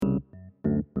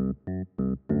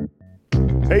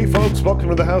Hey folks, welcome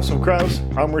to the House of Krause.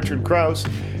 I'm Richard Krause.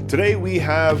 Today we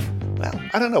have, well,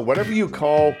 I don't know, whatever you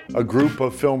call a group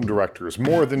of film directors,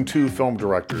 more than two film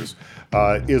directors.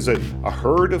 Is it a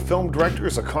herd of film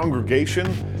directors, a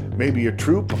congregation, maybe a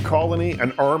troop, a colony,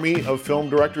 an army of film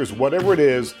directors? Whatever it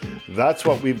is, that's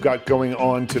what we've got going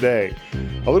on today.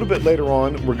 A little bit later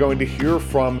on, we're going to hear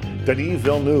from Denis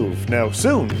Villeneuve. Now,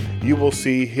 soon you will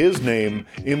see his name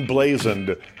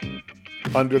emblazoned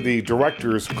under the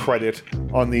director's credit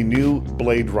on the new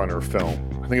Blade Runner film.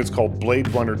 I think it's called Blade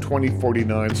Runner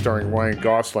 2049, starring Ryan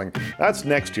Gosling. That's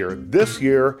next year. This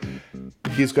year,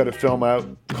 he's got a film out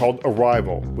called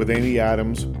Arrival with Amy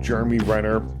Adams, Jeremy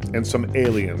Renner, and some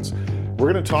aliens.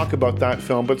 We're going to talk about that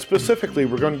film, but specifically,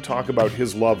 we're going to talk about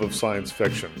his love of science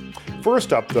fiction.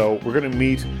 First up, though, we're going to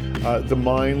meet the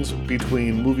minds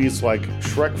between movies like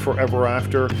Shrek Forever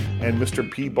After and Mr.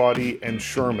 Peabody and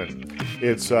Sherman.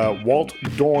 It's Walt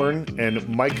Dorn and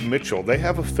Mike Mitchell. They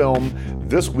have a film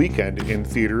this weekend in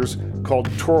theaters called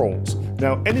Trolls.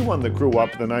 Now, anyone that grew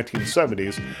up in the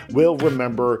 1970s will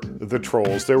remember the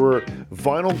Trolls. They were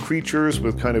vinyl creatures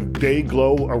with kind of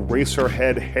day-glow,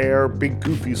 eraser-head hair, big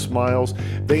goofy smiles.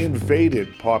 They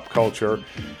invaded pop culture,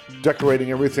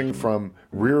 decorating everything from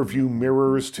rear-view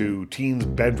mirrors to teens'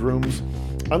 bedrooms.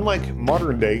 Unlike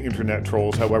modern-day internet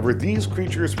trolls, however, these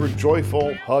creatures were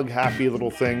joyful, hug-happy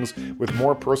little things with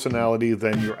more personality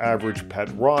than your average pet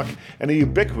rock, and a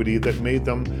ubiquity that made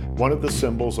them one of the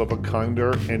symbols of a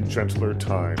kinder and gentler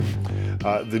time.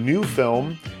 The new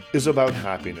film is about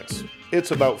happiness.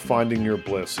 It's about finding your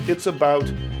bliss. It's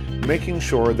about making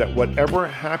sure that whatever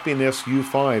happiness you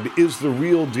find is the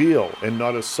real deal and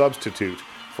not a substitute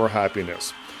for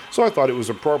happiness. So I thought it was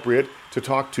appropriate to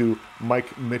talk to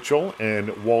Mike Mitchell and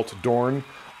Walt Dorn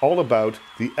all about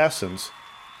the essence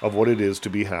of what it is to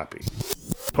be happy.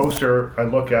 Poster, I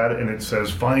look at it and it says,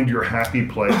 find your happy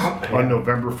place on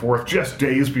November 4th, just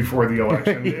days before the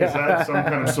election. Yeah. Is that some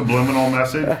kind of subliminal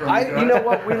message? You know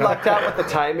what, we lucked out with the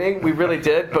timing, we really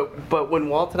did, but when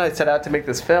Walt and I set out to make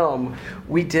this film,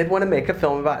 we did want to make a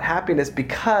film about happiness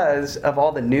because of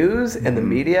all the news and the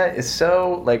media is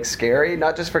so scary,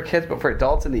 not just for kids, but for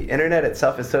adults, and the internet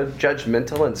itself is so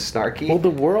judgmental and snarky. Well, the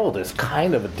world is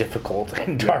kind of a difficult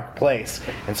and dark place,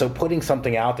 and so putting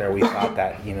something out there, we thought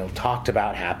that, talked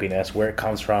about happiness, where it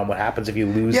comes from, what happens if you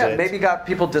lose it. Yeah, maybe got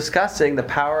people discussing the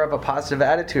power of a positive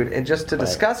attitude, and just to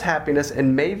discuss happiness,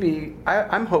 and maybe,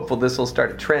 I'm hopeful this will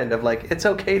start a trend of it's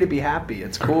okay to be happy,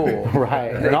 it's cool.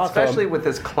 Right. And especially with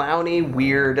this clowny,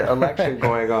 weird election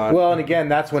going on. Well, and again,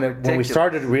 that's when we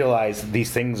started to realize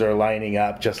these things are lining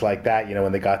up just like that,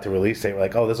 when they got the release date, we're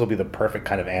like, oh, this will be the perfect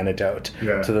kind of antidote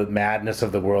to the madness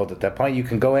of the world. At that point, you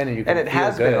can go in and you can And it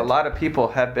has been. A lot of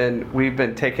people we've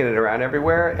been taking it around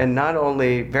everywhere, and not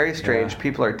only very strange,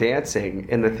 people are dancing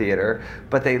in the theater,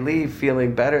 but they leave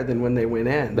feeling better than when they went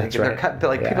in. That's right.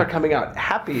 People are coming out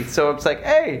happy, so it's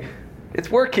hey, it's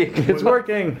working. It's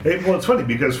working. It's funny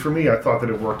because for me, I thought that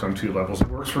it worked on two levels. It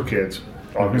works for kids.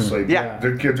 Obviously,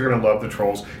 the kids are going to love the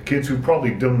Trolls. Kids who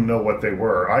probably don't know what they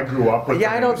were. I grew up with them.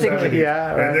 I don't think. And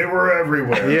they were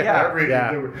everywhere.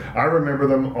 I remember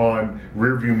them on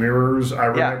rearview mirrors. I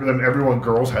remember them.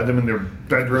 Girls had them in their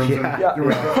bedrooms. And there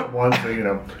were different ones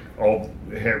that, all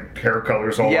hair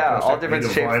colors, all different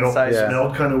shapes and sizes.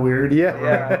 Smelled kind of weird.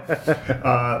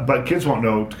 But kids won't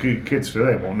know. Kids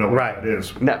today won't know what that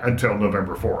is until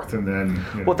November 4th, and then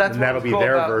that'll be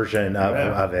their version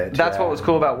of it. That's what was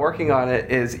cool about working on it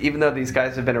is even though these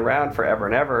guys have been around forever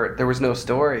and ever, there was no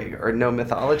story or no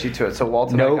mythology to it. So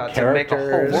Walt and I got to make a whole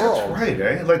world. That's right,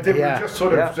 eh? They were just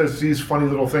sort of just these funny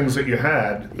little things that you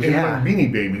had in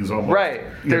Beanie Babies almost. Right.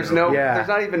 There's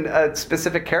not even a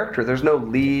specific character. There's no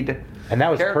lead. And that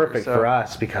was perfect for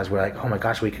us because we're like, oh my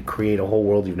gosh, we could create a whole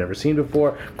world you've never seen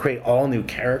before, create all new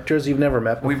characters you've never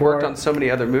met before. We've worked on so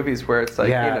many other movies where it's the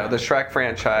Shrek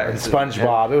franchise. And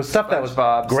SpongeBob. It was stuff that was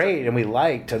great and we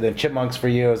liked. And then Chipmunks for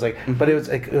you. It was but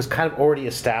it was kind of already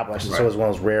established. Right. So it was one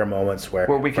of those rare moments where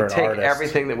we could take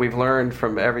everything that we've learned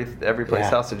from every place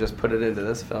else and just put it into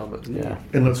this film.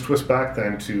 And let's twist back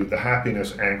then to the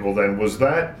happiness angle then. Was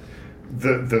that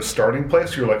the starting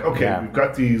place? You're like, okay, we've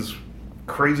got these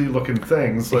crazy looking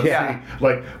things. Let's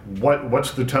see,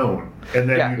 what's the tone? And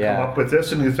then you come up with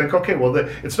this, and you think, okay, well,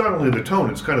 it's not only the tone;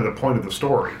 it's kind of the point of the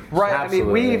story. Right.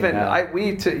 Absolutely. I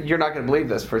mean, you're not going to believe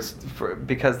this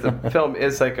because the film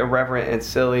is irreverent and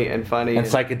silly and funny and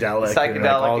psychedelic, and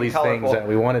all these things that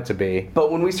we want it to be.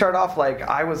 But when we start off,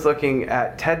 I was looking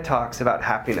at TED Talks about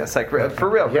happiness, for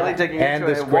real, really digging into it. And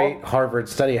this great Harvard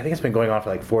study, I think it's been going on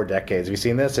for 4 decades. Have you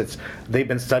seen this? They've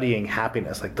been studying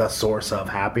happiness, the source of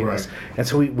happiness. Right. And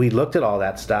so we looked at all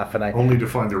that stuff, and only to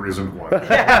find there isn't one. There is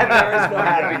no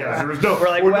happiness. There is no. We're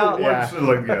like, well,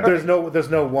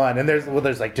 there's no one, and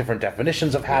there's like different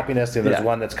definitions of happiness. And there's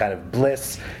one that's kind of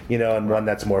bliss, and one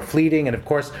that's more fleeting. And of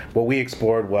course, what we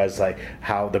explored was like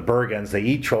how the Bergens, they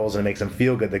eat trolls and it makes them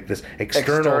feel good, like this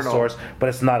external source, but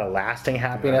it's not a lasting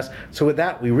happiness. So with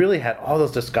that, we really had all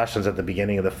those discussions at the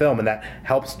beginning of the film, and that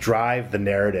helps drive the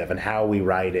narrative and how we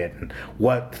write it and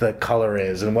what the color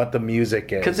is and what the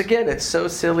music is. Because again, it's so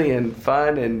silly and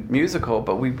fun and musical,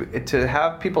 but to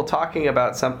have people talking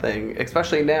about something,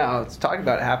 especially now, talking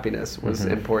about happiness was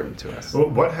important to us. Well,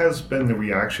 what has been the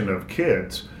reaction of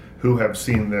kids who have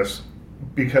seen this?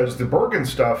 Because the Bergen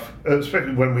stuff,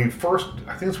 especially when we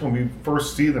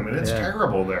first see them, and it's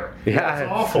terrible there. Yeah,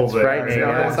 it's awful it's there.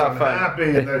 It's not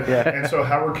unhappy. And so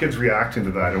how are kids reacting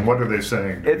to that, and what are they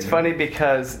saying? It's funny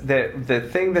because the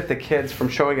thing that the kids, from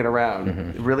showing it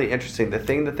around, really interesting, the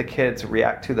thing that the kids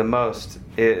react to the most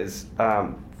is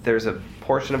there's a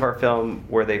portion of our film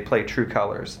where they play True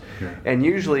Colors, and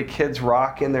usually kids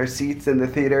rock in their seats in the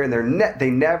theater, and they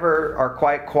never are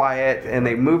quite quiet, and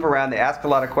they move around, they ask a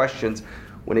lot of questions.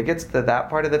 When it gets to that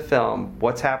part of the film,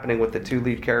 what's happening with the two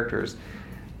lead characters,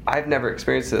 I've never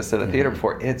experienced this in a theater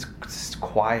before. It's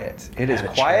quiet. It is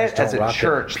quiet as a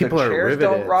church. People the chairs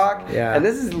don't rock. Yeah. And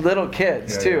this is little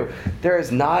kids, too. There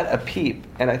is not a peep.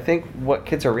 And I think what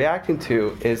kids are reacting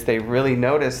to is they really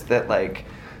notice that, like,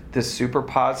 this super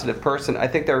positive person, I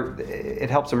think it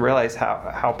helps them realize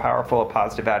how powerful a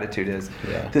positive attitude is.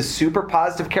 This super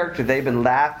positive character they've been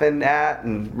laughing at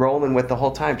and rolling with the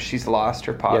whole time, she's lost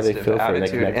her positive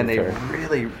attitude, and they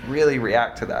really, really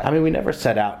react to that. I mean, we never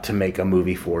set out to make a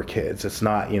movie for kids. It's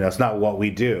not, it's not what we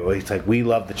do. It's like we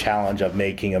love the challenge of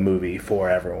making a movie for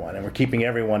everyone, and we're keeping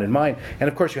everyone in mind. And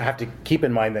of course, you have to keep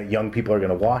in mind that young people are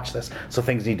going to watch this, so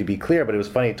things need to be clear. But it was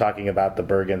funny talking about the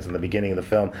Bergens in the beginning of the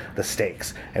film, the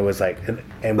stakes. It was like,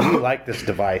 and we like this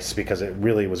device because it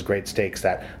really was great stakes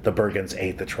that the Bergens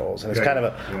ate the trolls, and it's kind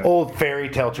of an old fairy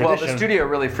tale tradition. Well, the studio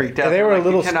really freaked out. They were a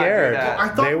little scared. I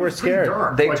thought they were scared.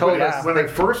 Dark. They told us when I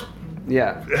first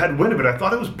had wind of it, I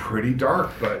thought it was pretty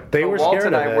dark, but they were Walt scared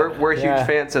and I, of it. we're huge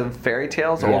fans of fairy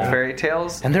tales, old fairy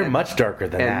tales, and they're much darker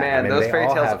than that. And man, those fairy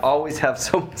tales always have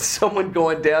someone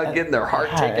going down, getting their heart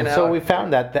taken out. So we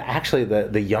found that actually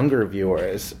the younger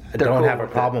viewers don't have a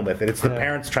problem with it. It's the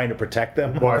parents trying to protect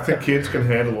them. Well, I think kids can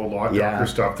handle a lot darker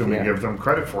stuff than we give them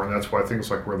credit for, and that's why things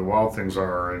like Where the Wild Things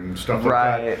Are and stuff like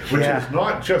that, which is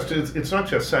not just it's not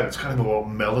just sad. It's kind of a little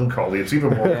melancholy. It's even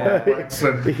more complex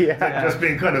than just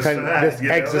being kind of sad. This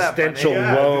existential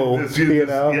woe, this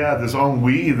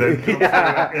ennui that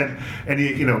comes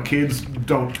through, and kids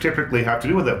don't typically have to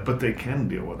deal with it, but they can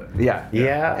deal with it.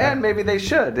 And maybe they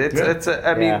should.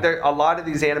 I mean, a lot of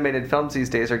these animated films these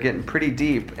days are getting pretty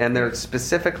deep, and they're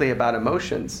specifically about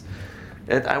emotions.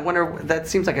 I wonder, that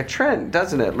seems like a trend,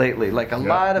 doesn't it, lately? Like a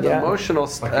lot of emotional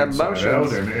emotions.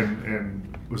 Out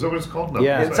and was that what it's called? No,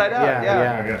 Inside Out.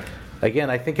 Yeah. Again,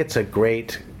 I think it's a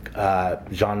great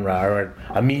genre or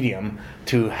a medium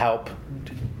to help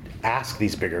ask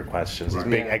these bigger questions, these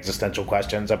big existential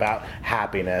questions about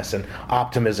happiness and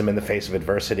optimism in the face of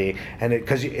adversity. And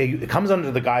because it comes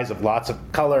under the guise of lots of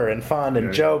color and fun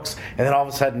and jokes, and then all of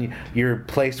a sudden you're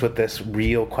placed with this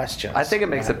real question. I think it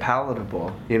makes it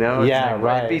palatable,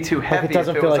 right. It'd be too heavy. Like it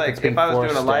doesn't feel like if I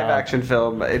was doing a live action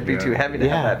film, it'd be too heavy to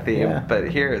have that theme. But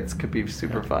here it could be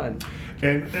super fun.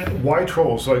 And why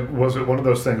trolls? Like, was it one of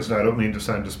those things? And I don't mean to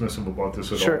sound dismissive about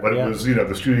this at all, but it was,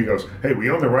 the studio goes, "Hey, we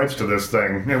own the rights to this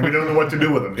thing, and we don't know what to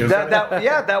do with them."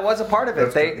 That was a part of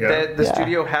it. The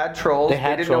studio had trolls. They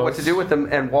didn't know what to do with them,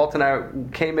 and Walt and I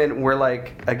came in. And we're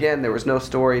like, again, there was no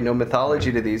story, no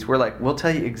mythology to these. We're like, we'll tell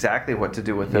you exactly what to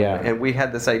do with them. And we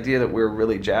had this idea that we were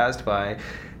really jazzed by.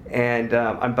 And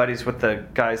I'm buddies with the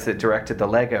guys that directed the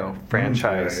Lego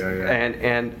franchise,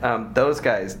 and those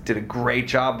guys did a great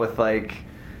job with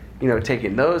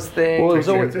taking those things. Well, it was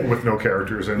always with no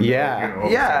characters and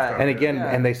and again,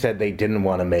 and they said they didn't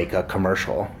want to make a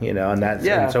commercial, and that's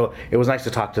and so it was nice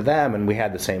to talk to them, and we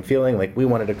had the same feeling. Like we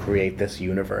wanted to create this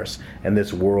universe and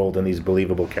this world and these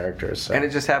believable characters. So. And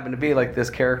it just happened to be like this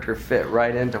character fit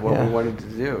right into what we wanted to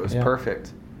do. It was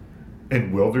perfect.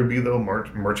 And will there be, though,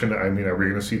 merchandise? I mean, are we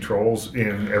going to see trolls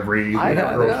in every I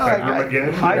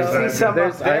again? I see some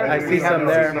there. I see some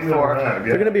there before.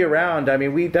 They're going to be around. I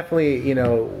mean, we definitely,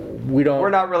 we don't. We're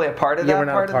not really a part of that. We're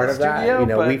not part of the studio.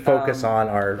 But, we focus on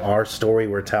our story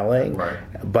we're telling. Right.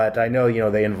 But I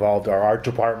know, they involved our art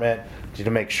department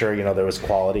to make sure, there was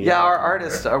quality. Yeah, our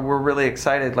artists were really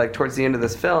excited. Like towards the end of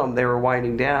this film, they were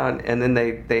winding down, and then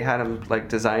they had them like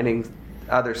designing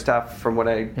other stuff from what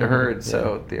I heard,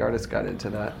 so the artists got into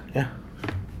that. Yeah.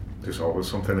 There's always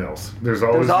something else. There's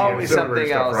always something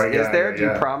stuff, else. right? Is there? Do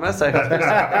you promise? I hope there's something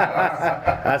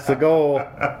else. That's the goal.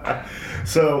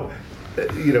 So,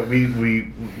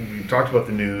 we talked about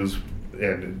the news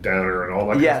and Downer and all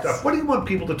that kind of stuff. What do you want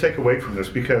people to take away from this?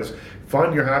 Because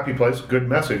find your happy place, good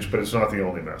message, but it's not the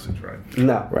only message, right?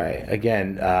 No. Right.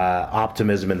 Again,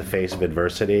 optimism in the face of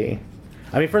adversity.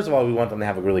 I mean, first of all, we want them to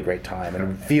have a really great time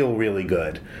and feel really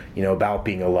good, about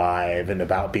being alive and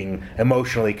about being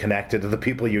emotionally connected to the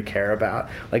people you care about,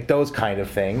 like those kind of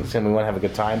things. And we want to have a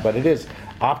good time. But it is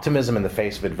optimism in the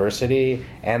face of adversity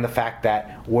and the fact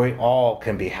that we all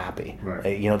can be happy.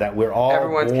 Right. That we're all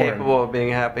Everyone's capable of being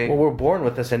happy. Well, we're born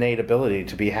with this innate ability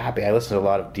to be happy. I listen to a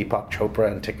lot of Deepak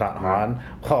Chopra and Thich Nhat Hanh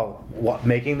while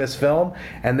making this film,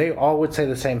 and they all would say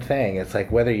the same thing. It's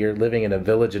like whether you're living in a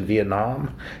village in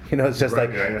Vietnam, it's just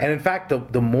and in fact,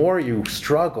 the more you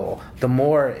struggle, the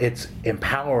more it's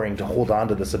empowering to hold on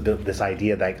to this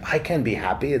idea that I can be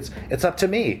happy. It's up to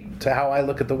me, to how I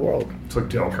look at the world. It's like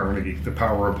Dale Carnegie, the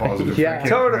power of positive thinking.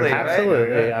 Totally,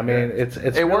 absolutely. Right? Yeah. I mean, it's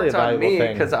it really works a on valuable me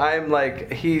thing. because I'm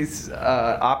like he's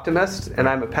optimist and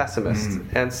I'm a pessimist,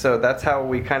 and so that's how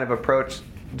we kind of approach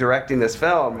directing this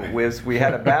film. Was we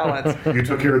had a balance. You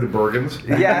took care of the Bergens.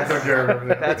 Yes,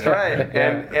 that's right.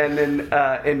 And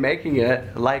in making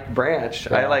it, like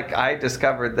Branch, I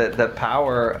discovered that the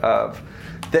power of.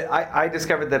 I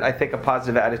discovered that I think a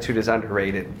positive attitude is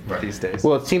underrated these days.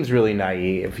 Well, it seems really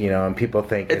naive, and people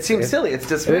think it seems silly. It's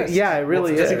dismissed. Yeah, it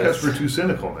really is. It's because we're too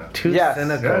cynical now. Too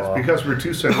cynical. Yeah, it's because we're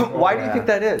too cynical. Why do you think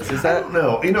that is? Is that? I don't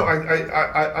know.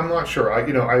 I'm not sure.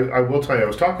 I will tell you. I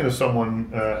was talking to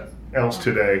someone else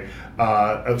today,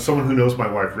 someone who knows my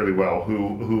wife really well,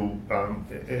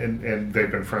 and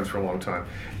they've been friends for a long time.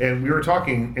 And we were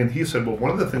talking, and he said, "Well,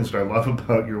 one of the things that I love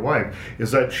about your wife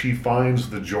is that she finds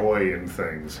the joy in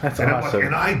things." That's and awesome.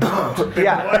 I'm like, and I don't.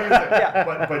 Yeah. Why is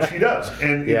that? But she does,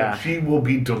 and Yeah. she will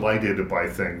be delighted by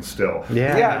things still.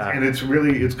 Yeah. And it's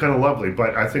kind of lovely.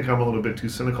 But I think I'm a little bit too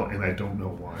cynical, and I don't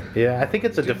know why. Yeah, I think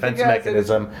it's a defense think, guys,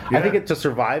 mechanism. Yeah. I think to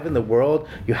survive in the world,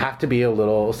 you have to be a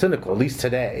little cynical, at least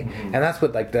today. And that's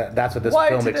what that's what this Why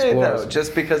film today, explores. though?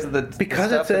 Just because of the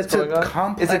Because stuff it's a going on?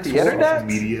 complex Is it the internet?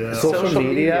 Social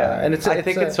media. And I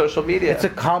think it's social media. It's a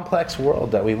complex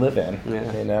world that we live in.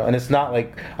 Yeah. And it's not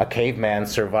like a caveman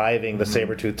surviving the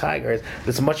saber-toothed tiger.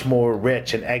 It's much more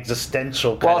rich and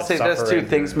existential kind of suffering. Those two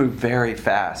things move very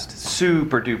fast,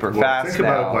 super duper fast. Think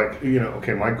about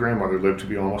my grandmother lived to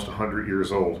be almost 100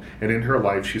 years old, and in her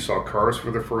life she saw cars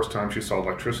for the first time, she saw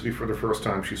electricity for the first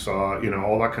time, she saw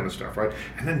all that kind of stuff, right?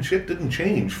 And then shit didn't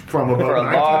change from about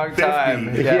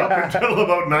 1950 up until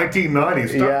about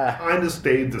 1990. Stuff kind of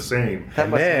stayed the same. That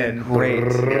must have been great.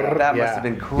 That must have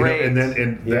been great. And then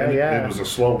it was a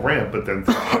slow ramp, but then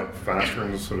faster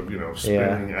and sort of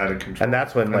spinning out of control. And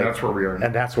that's when that's where we are now.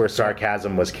 And that's where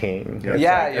sarcasm was king. You're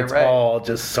it's right. all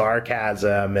just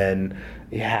sarcasm and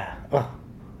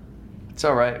It's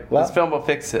all right. Well, this film will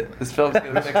fix it. This film's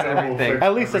going to fix everything.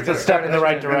 At least it's a step in the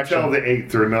right direction. Until the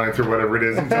 8th or 9th or whatever it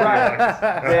is.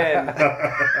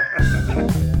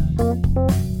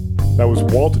 That was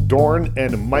Walt Dorn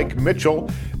and Mike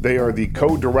Mitchell. They are the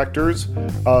co-directors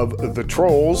of The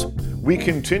Trolls. We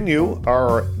continue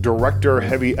our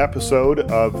director-heavy episode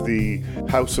of the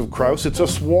House of Kraus. It's a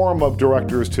swarm of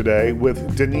directors today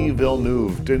with Denis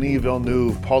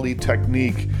Villeneuve,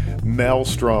 Polytechnique,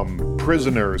 Maelstrom,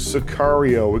 Prisoners,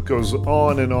 Sicario. It goes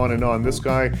on and on and on. This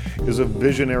guy is a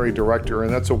visionary director,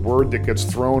 and that's a word that gets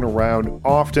thrown around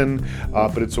often,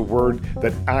 but it's a word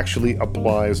that actually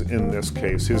applies in this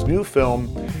case. His new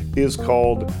film is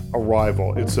called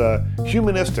Arrival. It's a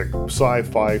humanistic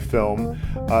sci-fi film.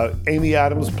 Amy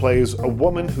Adams plays a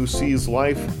woman who sees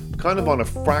life kind of on a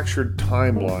fractured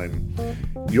timeline.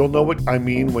 You'll know what I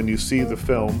mean when you see the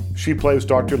film. She plays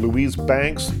Dr. Louise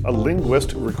Banks, a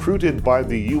linguist recruited by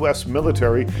the U.S.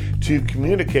 military to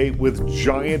communicate with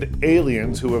giant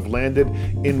aliens who have landed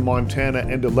in Montana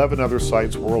and 11 other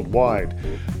sites worldwide.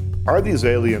 Are these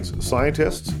aliens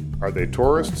scientists? Are they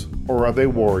tourists? Or are they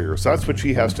warriors? That's what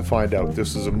she has to find out.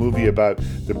 This is a movie about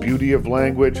the beauty of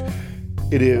language.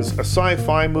 It is a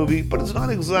sci-fi movie, but it's not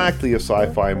exactly a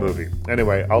sci-fi movie.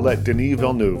 Anyway, I'll let Denis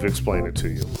Villeneuve explain it to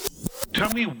you. Tell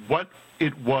me what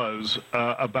it was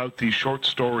about the short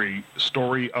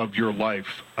story of your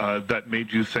life that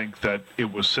made you think that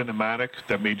it was cinematic,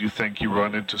 that made you think you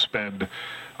wanted to spend,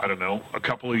 I don't know, a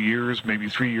couple of years, maybe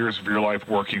 3 years of your life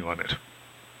working on it.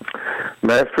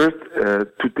 My first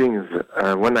two things.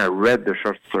 When I read the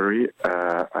short story,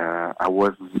 I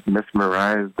was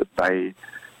mesmerized by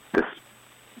the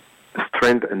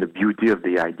strength and the beauty of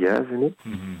the ideas in it.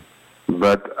 Mm-hmm.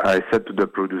 But I said to the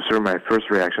producer, my first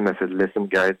reaction, I said, listen,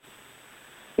 guys,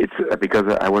 It's because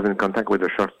I was in contact with a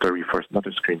short story first, not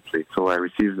a screenplay. So I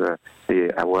received.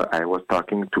 I was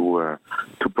talking to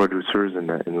two producers in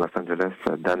Los Angeles,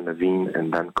 Dan Levine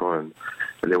and Dan Cohen,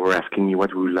 and they were asking me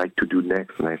what we would like to do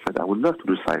next, and I said I would love to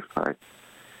do sci-fi.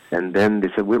 And then they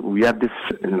said we have this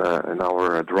in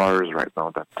our drawers right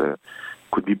now that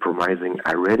could be promising.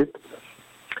 I read it,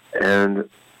 and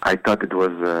I thought it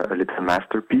was a little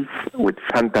masterpiece with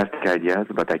fantastic ideas.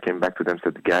 But I came back to them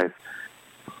and said, guys,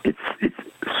 it's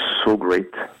so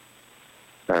great,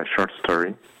 short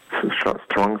story,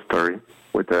 strong story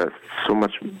with so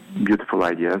much beautiful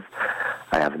ideas.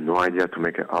 I have no idea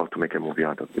how to make a movie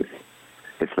out of this.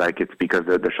 It's because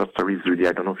the short story is really,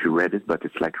 I don't know if you read it, but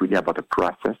it's like really about a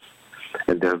process,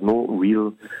 and there's no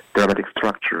real dramatic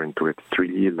structure into it. It's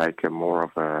really like more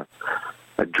of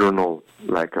a journal,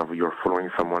 like of you're following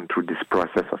someone through this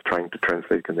process of trying to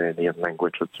translate Canadian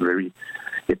language. It's very,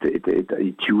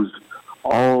 it uses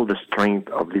all the strength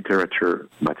of literature,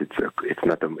 but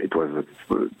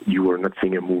you were not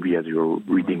seeing a movie as you were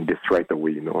reading this right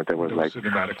away. You know what I was like?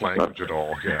 Cinematic language at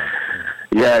all? Yeah.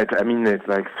 Yeah, it's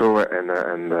like so,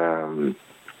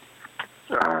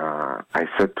 I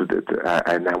said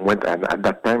and I went, and at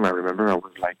that time I remember I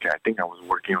was like, I think I was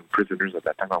working on Prisoners at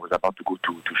that time. I was about to go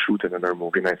to shoot another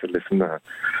movie, and I said, listen,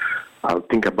 I'll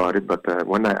think about it. But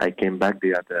when I came back,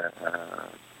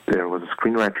 there was a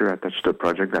screenwriter attached to the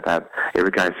project that had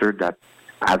Eric Iser that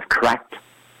had cracked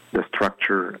the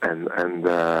structure and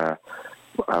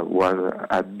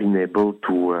had been able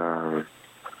to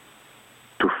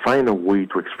find a way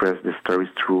to express the stories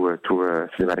through a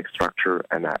cinematic structure,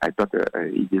 and I thought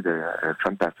he did a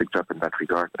fantastic job in that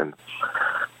regard. And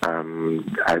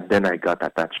then I got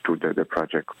attached to the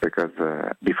project because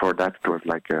before that it was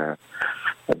like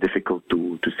difficult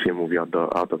to see a movie out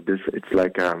of this. It's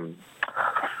like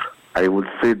I would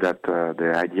say that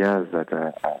the idea is that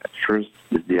at first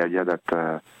is the idea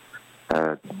that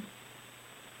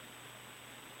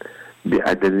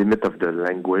at the limit of the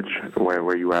language,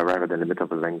 where you arrive at the limit of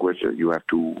the language, you have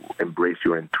to embrace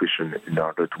your intuition in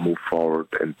order to move forward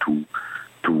and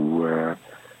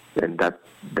and that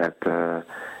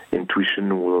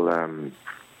intuition will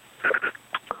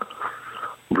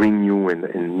bring you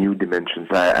in new dimensions.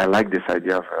 I like this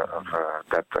idea of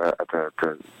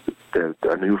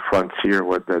the new frontier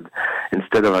was that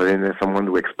instead of having someone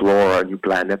to explore a new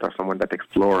planet or someone that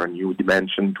explore a new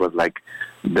dimension, it was like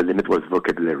the limit was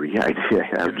vocabulary. I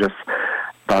just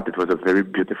thought it was a very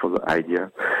beautiful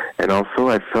idea. And also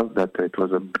I felt that it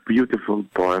was a beautiful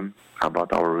poem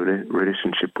about our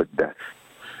relationship with death.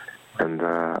 And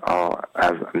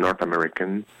as North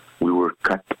American, we were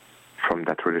cut from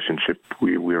that relationship.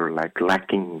 We were like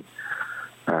lacking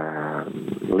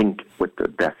link with the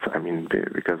death. I mean,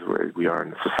 because we are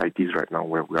in societies right now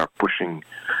where we are pushing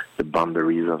the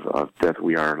boundaries of death.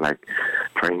 We are like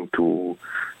trying to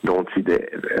don't see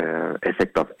the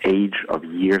effect of age, of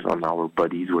years on our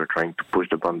bodies. We're trying to push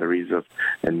the boundaries of,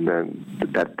 and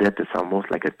that death is almost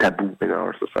like a taboo in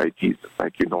our societies.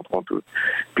 Like you don't want to,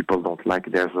 people don't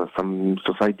like. There's some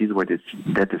societies where this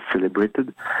death is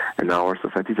celebrated, and our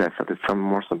societies, I felt it's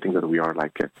something that we are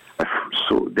like.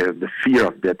 So the fear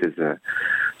of death is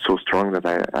so strong that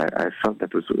I felt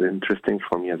that was interesting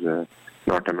for me as a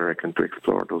North American to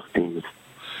explore those themes.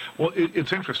 Well,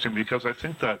 it's interesting because I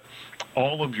think that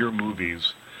all of your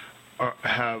movies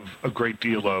have a great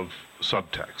deal of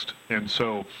subtext. And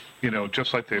so,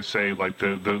 just like they say, like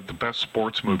the best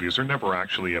sports movies are never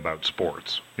actually about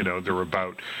sports. They're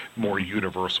about more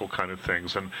universal kind of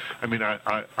things. And I mean,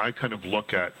 I kind of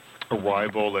look at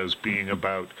Arrival as being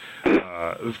about,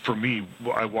 for me,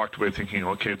 I walked away thinking,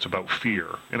 okay, it's about fear.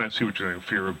 And I see what you're saying,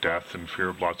 fear of death and fear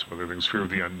of lots of other things, fear of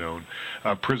the unknown.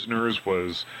 Prisoners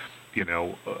was,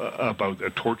 about a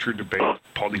torture debate.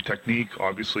 Polytechnique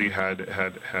obviously had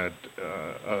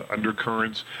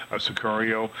undercurrents.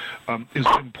 Sicario. Is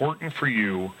it important for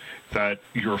you that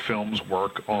your films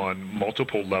work on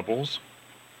multiple levels?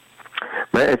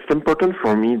 It's important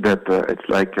for me that it's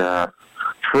like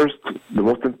first, the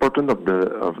most important of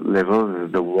levels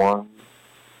is the one,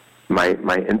 my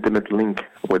intimate link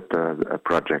with a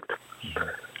project.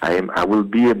 I will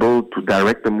be able to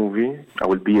direct a movie. I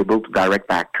will be able to direct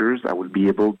actors. I will be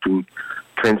able to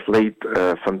translate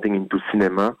something into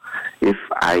cinema if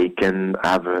I can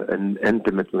have an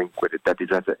intimate link with it. That it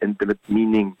has an intimate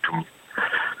meaning to me.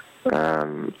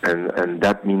 And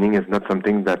that meaning is not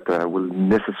something that will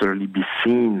necessarily be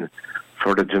seen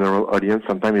for the general audience.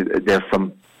 Sometimes there's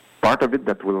some part of it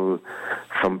that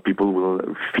some people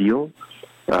will feel,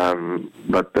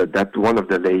 but that's one of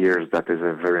the layers that is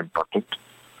very important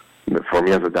for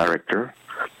me as a director.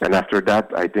 And after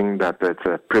that, I think that it's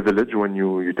a privilege when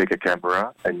you take a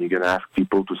camera and you're gonna ask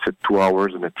people to sit 2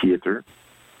 hours in a theater.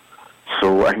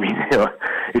 So I mean,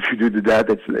 if you do that,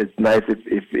 it's nice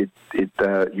if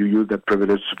you use that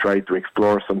privilege to try to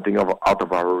explore something out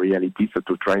of our reality. So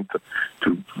to try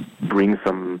to bring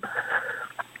some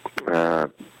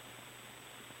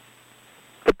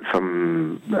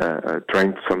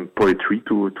poetry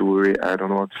to I don't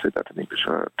know how to say that in English,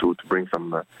 to bring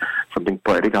something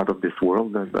poetic out of this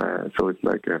world. And so it's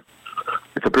like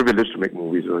it's a privilege to make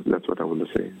movies. So that's what I want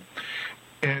to say.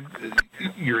 And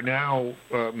you're now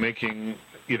making,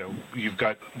 you've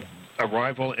got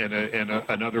Arrival and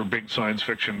another big science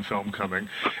fiction film coming.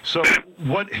 So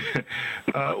what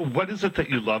is it that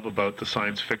you love about the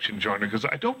science fiction genre? Because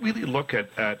I don't really look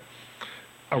at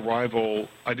Arrival,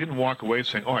 I didn't walk away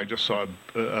saying, I just saw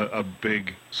a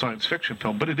big science fiction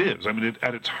film, but it is. I mean,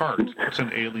 at its heart, it's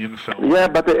an alien film. Yeah,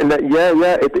 but it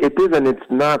is and it's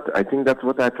not. I think that's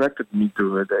what attracted me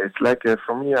to it. It's like,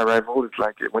 for me, Arrival is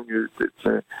like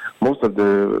most of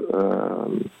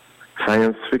the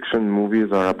science fiction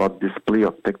movies are about display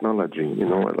of technology,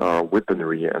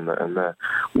 weaponry and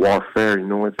warfare.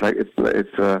 It's like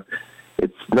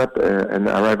it's not an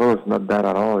Arrival is not that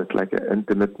at all. It's like an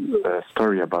intimate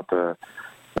story about a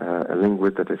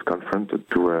linguist that is confronted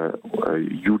to a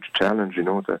huge challenge.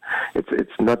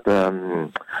 It's not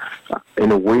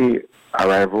in a way.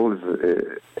 Arrival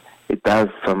it has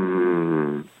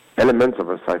some elements of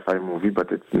a sci-fi movie,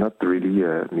 but it's not really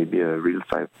maybe a real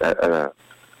sci-fi.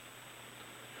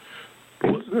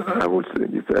 I would say,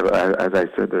 as I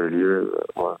said earlier,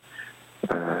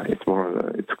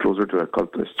 it's closer to a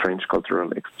strange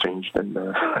cultural exchange than.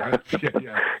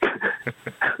 Yeah.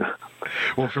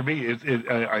 Well, for me,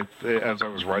 as I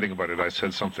was writing about it, I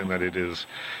said something that it is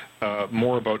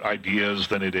more about ideas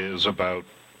than it is about,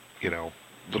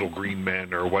 little green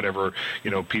men or whatever,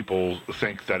 people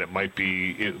think that it might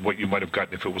be what you might have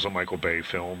gotten if it was a Michael Bay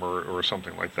film or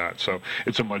something like that. So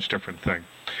it's a much different thing.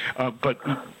 But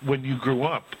when you grew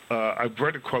up, I've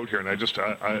read a quote here, and I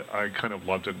kind of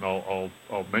loved it, and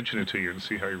I'll mention it to you and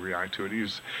see how you react to it.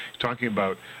 He's talking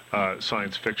about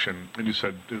science fiction, and you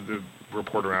said, the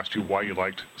reporter asked you why you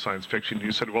liked science fiction, and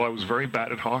you said, well, I was very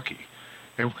bad at hockey.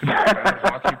 And when you're a bad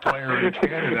hockey player in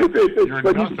Canada, you're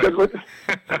nothing.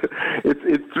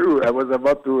 It's true. I was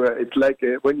about to. It's like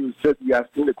when you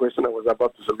asked me the question, I was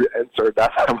about to answer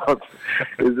that.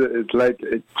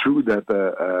 It's true that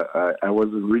I was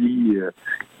really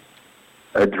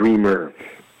a dreamer,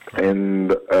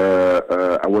 and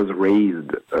I was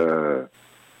raised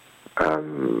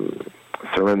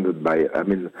surrounded by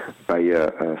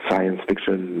science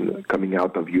fiction coming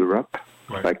out of Europe.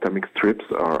 Right. Like comic strips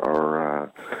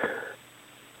or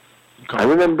I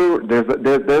remember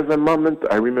there's a moment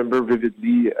I remember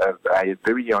vividly at a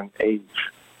very young age.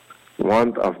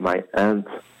 One of my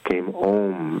aunts came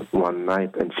home one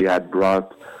night and she had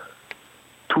brought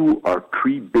 2 or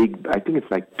 3 big, I think it's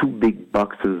like 2 big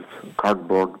boxes,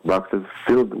 cardboard boxes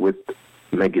filled with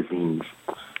magazines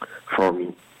for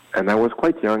me. And I was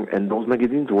quite young, and those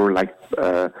magazines were like,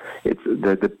 it's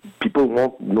the people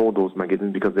won't know those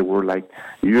magazines because they were like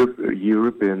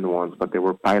European ones, but they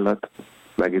were Pilot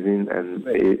magazine and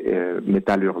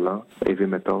Metal Hurlant, heavy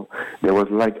metal. There was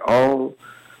like all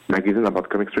magazines about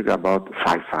comic strips about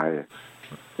sci-fi,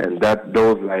 and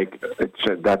those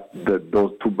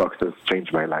 2 boxes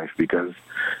changed my life because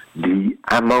the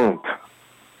amount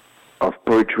of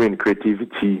poetry and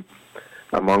creativity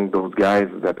among those guys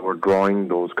that were drawing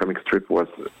those comic strips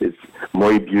is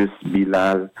Moebius,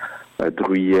 Bilal,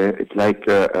 Drouillet. It's like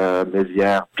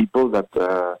Mézières, people that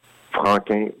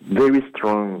Franquin, very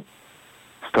strong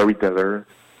storyteller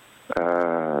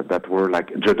that were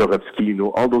like Jodorowsky.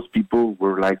 All those people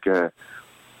were like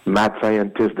mad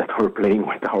scientists that were playing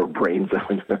with our brains,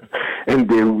 and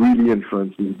they really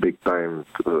influenced me big time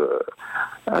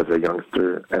as a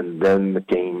youngster. And then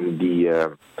came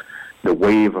the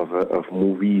wave of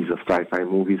movies, of sci-fi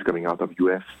movies coming out of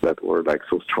U.S. that were like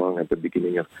so strong at the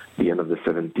beginning of the end of the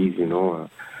 70s.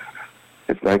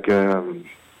 It's like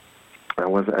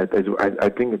I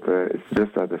think it's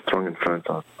just a strong influence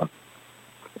on.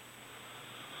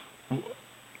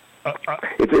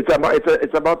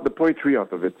 It's about the poetry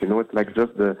out of it. It's like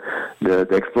just the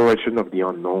exploration of the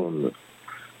unknown,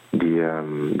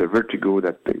 the vertigo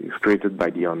that is created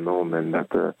by the unknown, and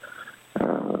that.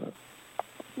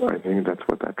 I think that's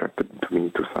what attracted me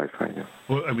to sci-fi. Yeah.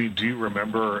 Well, I mean, do you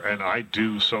remember, and I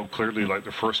do so clearly, like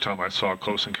the first time I saw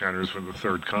Close Encounters of the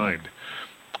Third Kind,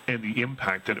 and the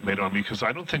impact that it made on me, because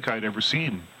I don't think I'd ever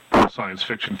seen a science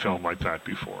fiction film like that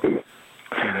before.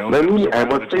 I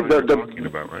must say talking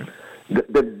about, right?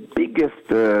 the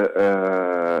biggest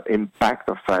impact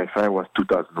of sci-fi was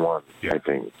 2001, I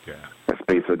think. Yeah. A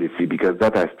Space Odyssey, because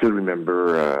that I still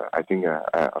remember. I think,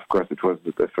 of course, it was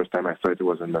the first time I saw it. It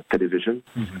was on the television,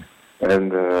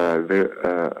 and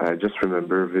I just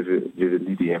remember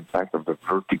vividly the impact of the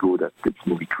vertigo that this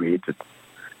movie created.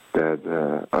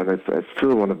 And it's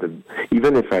still one of the,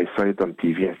 even if I saw it on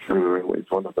TV, I still remember it's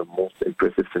one of the most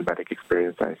impressive cinematic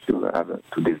experiences I still have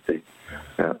to this day.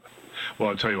 Yeah. Well,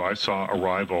 I'll tell you, I saw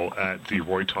Arrival at the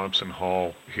Roy Thompson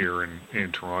Hall here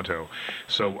in Toronto.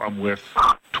 So I'm with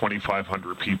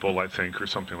 2,500 people, I think, or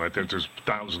something like that. There's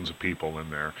thousands of people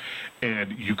in there.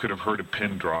 And you could have heard a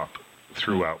pin drop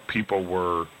throughout. People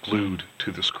were glued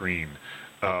to the screen,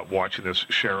 watching this,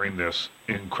 sharing this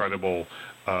incredibly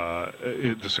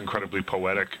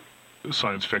poetic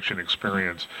science fiction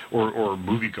experience or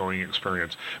movie-going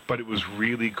experience. But it was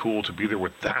really cool to be there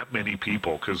with that many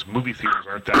people, because movie theaters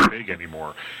aren't that big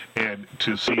anymore. And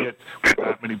to see it with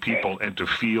that many people and to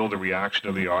feel the reaction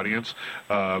of the audience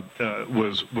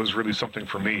was really something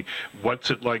for me.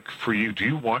 What's it like for you? Do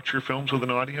you watch your films with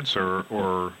an audience, or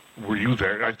were you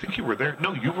there? I think you were there.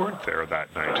 No, you weren't there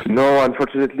that night. No,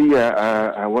 unfortunately,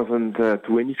 I wasn't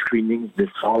to any screenings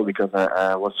this fall because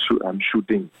I'm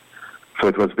shooting. So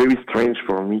it was very strange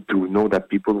for me to know that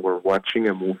people were watching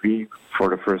a movie for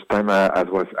the first time. I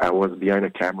was behind a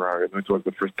camera. It was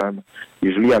the first time.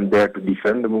 Usually I'm there to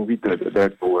defend the movie, there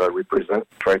to represent,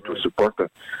 try to support.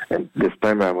 And this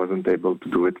time I wasn't able to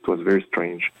do it. It was very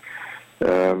strange.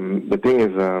 The thing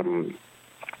is,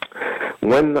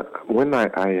 when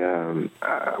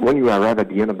you arrive at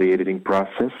the end of the editing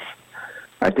process,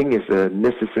 I think it's a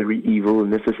necessary evil,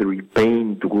 necessary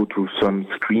pain to go through some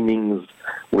screenings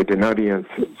with an audience,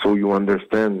 so you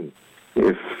understand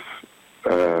if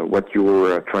what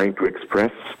you're trying to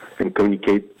express and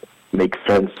communicate makes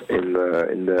sense in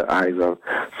the eyes of.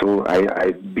 So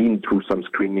I've been through some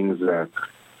screenings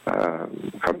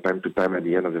from time to time at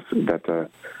the end of this,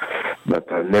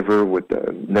 but never when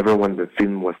the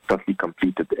film was totally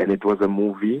completed, and it was a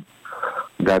movie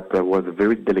that was a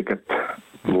very delicate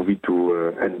movie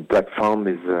and that found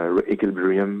his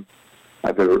equilibrium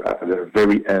at the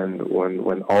very end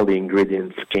when all the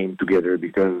ingredients came together,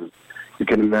 because you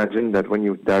can imagine that when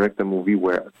you direct a movie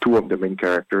where two of the main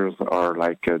characters are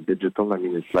like digital, I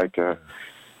mean, it's like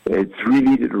it's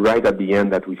really right at the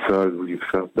end that we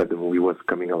felt that the movie was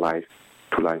coming to life,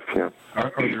 yeah.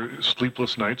 Are there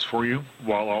sleepless nights for you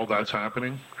while all that's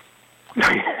happening?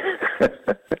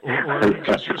 or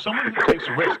because you're someone who takes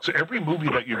risks. Every movie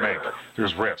that you make,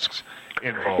 there's risks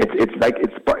involved. It's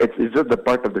just a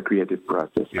part of the creative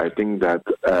process. Yeah. I think that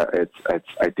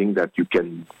I think that you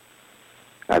can,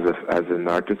 as an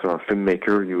artist or a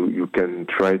filmmaker, you can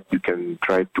try to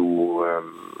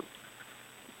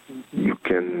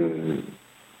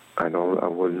I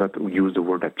will not use the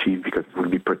word achieve because it will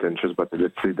be pretentious, but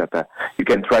let's say that you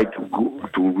can try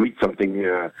to reach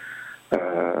something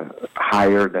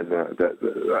higher than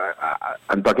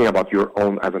I'm talking about your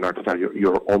own as an artist,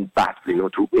 your own path.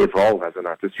 To evolve as an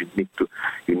artist, you need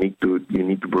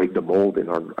to break the mold in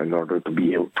order to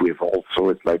be able to evolve. So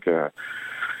it's like it's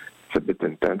a bit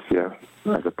intense, yeah,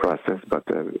 as a process, but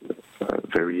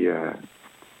very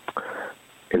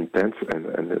intense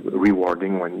and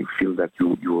rewarding when you feel that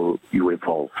you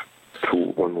evolve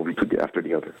through one movie after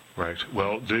the other. Right.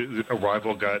 Well, the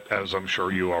Arrival got, as I'm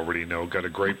sure you already know, got a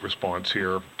great response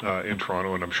here in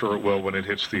Toronto, and I'm sure it will when it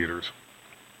hits theaters.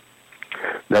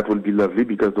 That will be lovely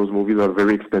because those movies are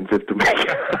very expensive to make.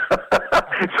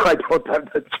 So I don't have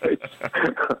that choice.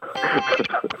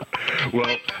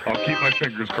 Well, I'll keep my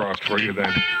fingers crossed for you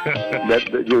then.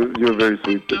 You're very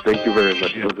sweet. Thank you very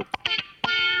much. Yeah.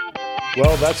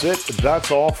 Well, that's it.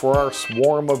 That's all for our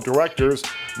swarm of directors.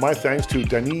 My thanks to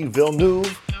Denis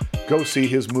Villeneuve. Go see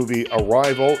his movie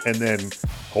Arrival, and then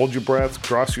hold your breath,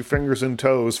 cross your fingers and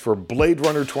toes for Blade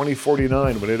Runner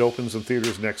 2049 when it opens in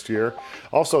theaters next year.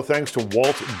 Also, thanks to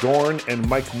Walt Dorn and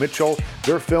Mike Mitchell.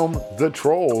 Their film, The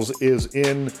Trolls, is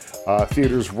in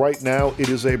theaters right now. It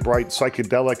is a bright,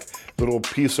 psychedelic little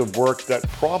piece of work that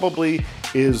probably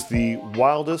is the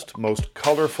wildest, most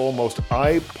colorful, most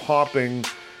eye-popping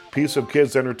piece of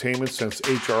kids' entertainment since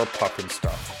H.R.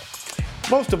 Pufnstuf.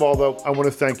 Most of all, though, I want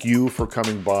to thank you for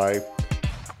coming by.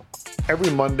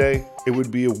 Every Monday, it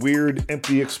would be a weird,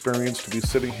 empty experience to be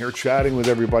sitting here chatting with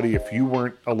everybody if you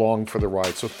weren't along for the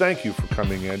ride. So thank you for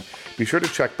coming in. Be sure to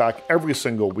check back every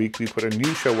single week. We put a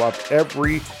new show up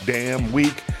every damn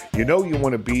week. You know you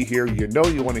want to be here. You know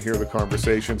you want to hear the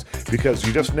conversations because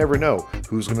you just never know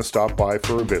who's going to stop by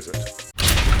for a visit.